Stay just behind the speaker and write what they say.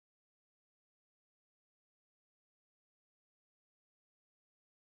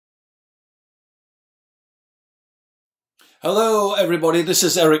Hello everybody, this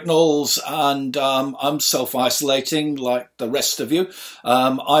is Eric Knowles and I'm self-isolating like the rest of you.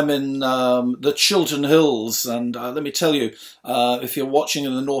 I'm in the Chiltern Hills and let me tell you, if you're watching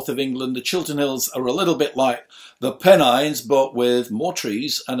in the north of England, the Chiltern Hills are a little bit like the Pennines but with more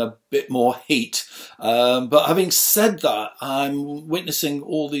trees and a bit more heat. But having said that, I'm witnessing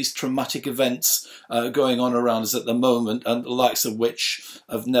all these traumatic events going on around us at the moment, and the likes of which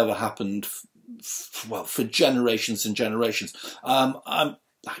have never happened well, for generations and generations. I'm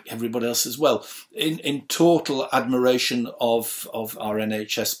like everybody else as well, in total admiration of our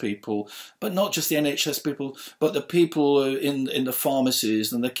NHS people, but not just the NHS people, but the people in the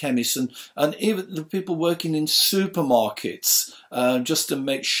pharmacies and the chemists and even the people working in supermarkets, just to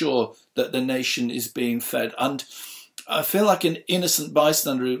make sure that the nation is being fed. And I feel like an innocent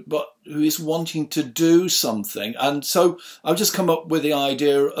bystander, but who is wanting to do something. And so I've just come up with the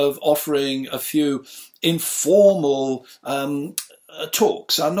idea of offering a few informal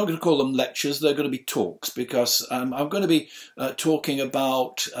talks. I'm not going to call them lectures, they're going to be talks, because I'm going to be talking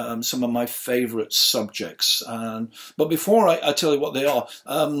about some of my favourite subjects. But before I tell you what they are,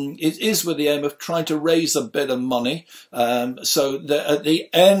 it is with the aim of trying to raise a bit of money, so that at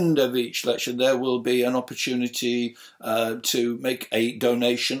the end of each lecture there will be an opportunity to make a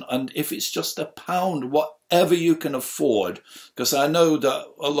donation, and if it's just £1, whatever you can afford, because I know that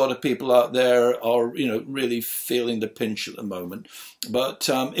a lot of people out there are, really feeling the pinch at the moment. But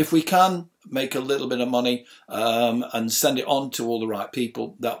if we can make a little bit of money and send it on to all the right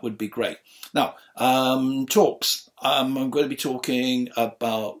people, that would be great. Now, talks. I'm going to be talking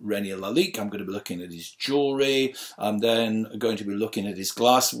about Lalique. I'm going to be looking at his jewellery. I'm then going to be looking at his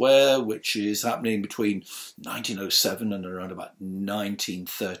glassware, which is happening between 1907 and around about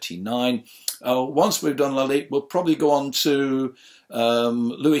 1939. Once we've done Lalique, we'll probably go on to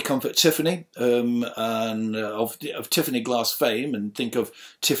Louis Comfort Tiffany, and of Tiffany glass fame, and think of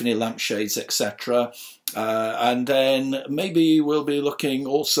Tiffany lampshades, etc. And then maybe we'll be looking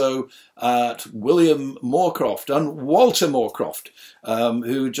also at William Moorcroft and Walter Moorcroft,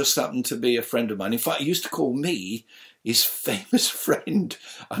 who just happened to be a friend of mine. In fact, he used to call me his famous friend.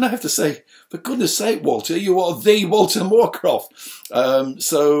 And I have to say, for goodness sake, Walter, you are the Walter Moorcroft.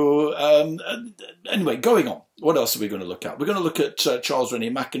 Anyway, going on. What else are we going to look at? We're going to look at Charles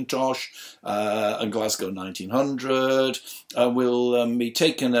Rennie Mackintosh and Glasgow 1900. We'll be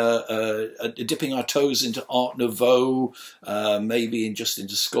taking dipping our toes into Art Nouveau, maybe into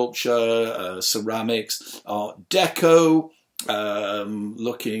sculpture, ceramics, Art Deco.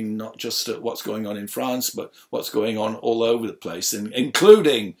 Looking not just at what's going on in France, but what's going on all over the place,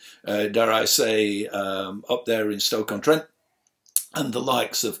 including, dare I say, up there in Stoke-on-Trent, and the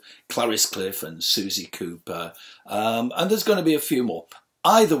likes of Clarice Cliff and Susie Cooper. And there's going to be a few more.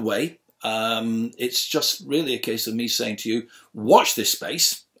 Either way, it's just really a case of me saying to you, watch this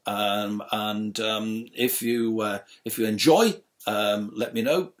space. If you enjoy, let me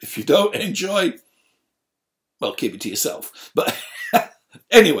know. If you don't enjoy, well, keep it to yourself. But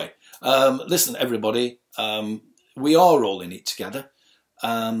anyway, listen, everybody, we are all in it together.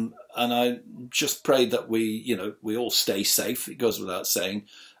 And I just pray that we all stay safe. It goes without saying.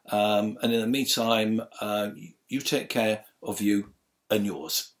 And in the meantime, you take care of you and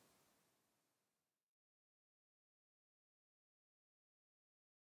yours.